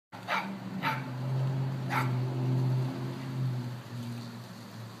What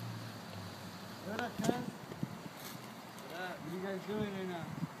up, cuz? What up? What are you guys doing right now?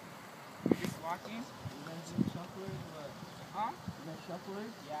 We're just walking. You guys doing shufflers or what? Huh? You guys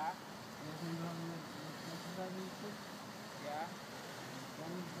shufflers? Yeah. You guys maybe have any exercise and shit? Yeah.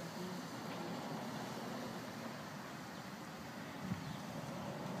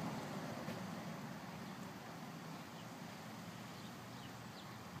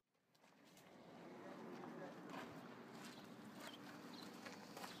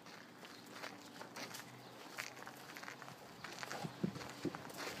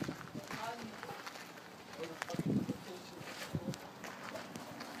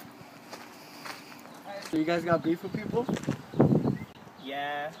 So you guys got beef with people?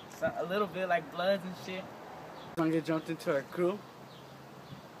 Yeah, so a little bit like Bloods and shit. Want to get jumped into our crew?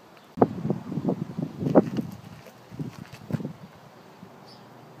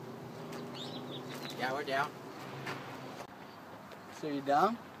 Yeah, we're down. So you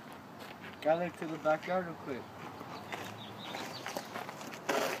down? Gotta look to the backyard real quick.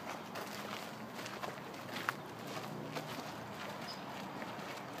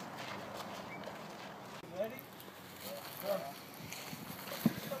 Ready?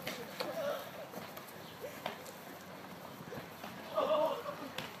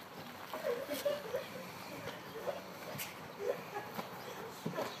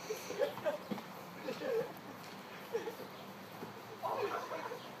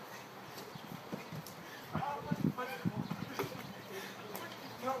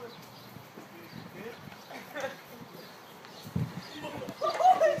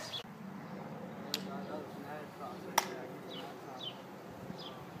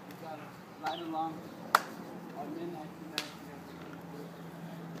 Right along at midnight tonight.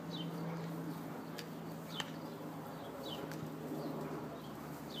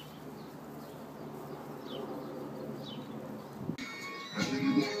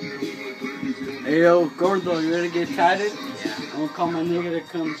 Hey yo, Gordo, you ready to get tatted? Yeah. I'm gonna call my nigga to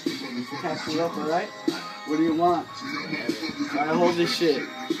come tattoo you up, alright? What do you want? Alright, hold this shit.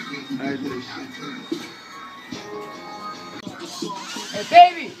 Alright, dude. Hey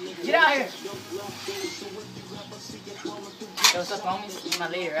baby, get out here. Yo, what's up, homies? This is my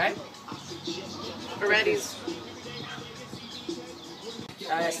lady, right? Alrighties.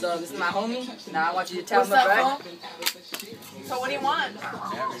 Alright, so this is my homie. Now I want you to tell him up, right? So what do you want?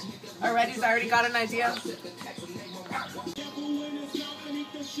 Alrighty, I already got an idea.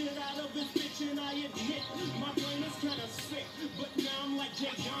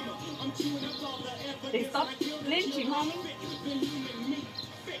 They stop lynching, homie.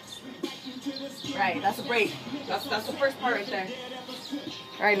 Right, that's a break. That's the first part right there.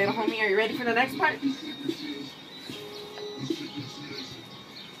 Alright, little homie, are you ready for the next part?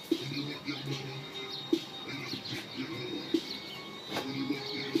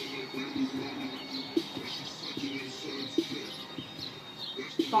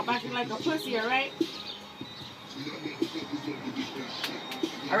 Stop acting like a pussy, alright?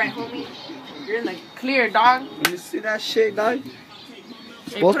 Alright, homie. You're in the clear, dog. You see that shit, dog?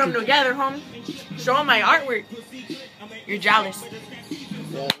 Hey, put them together, homie. Show them my artwork. You're jealous.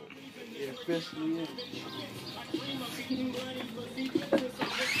 Yeah, you're officially in.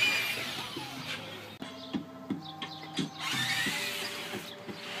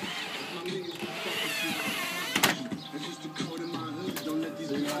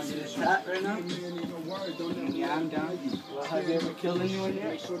 So you want to get a tat right now? Yeah, I'm down. Well, have you ever killed anyone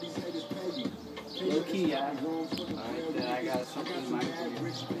yet? Low key, yeah. Alright, then I got something in mind for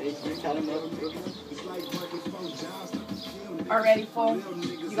you. Hey, can you tat him up? Already, fool.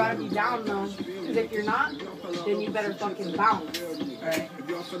 You gotta be down now. Because if you're not, then you better fucking bounce. Alright?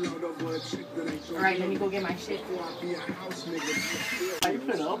 Alright, let me go get my shit. How you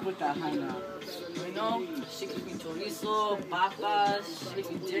put up with that high now? You know, she gives me chorizo, papas, she gives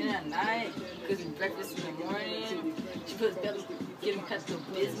me dinner at night, gives me breakfast in the morning, she puts give me Pepto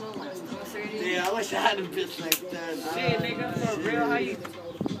Bismol when I'm stomach hurting. Yeah, I wish I had a bitch like that. Hey, nigga, for real, how you...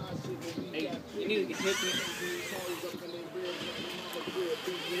 Hey, you need to get hit me.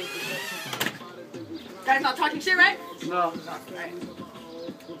 Guys not talking shit, right? No. Alright.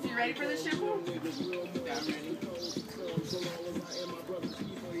 So you ready for this shit, fool? Yeah, I'm ready.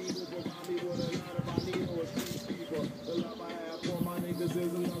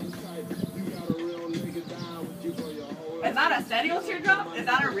 Is that a serio teardrop? Is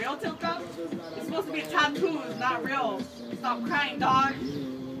that a real teardrop? It's supposed to be tattoos, not real. Stop crying, dog.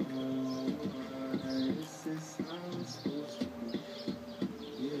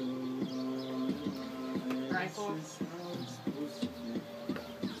 Rifle.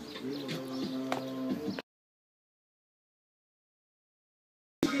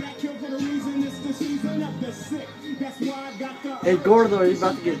 Hey Gordo, are you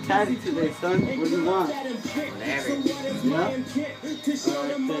about to get tatted today, son? What do you want? Whatever. Yeah? Alright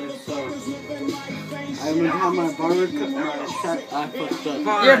then, so I'm gonna have my barber cut my shot. I fucked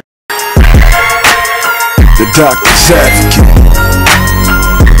up. The doctor's advocate.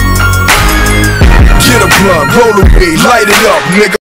 Get a plug, roll away, light it up, nigga.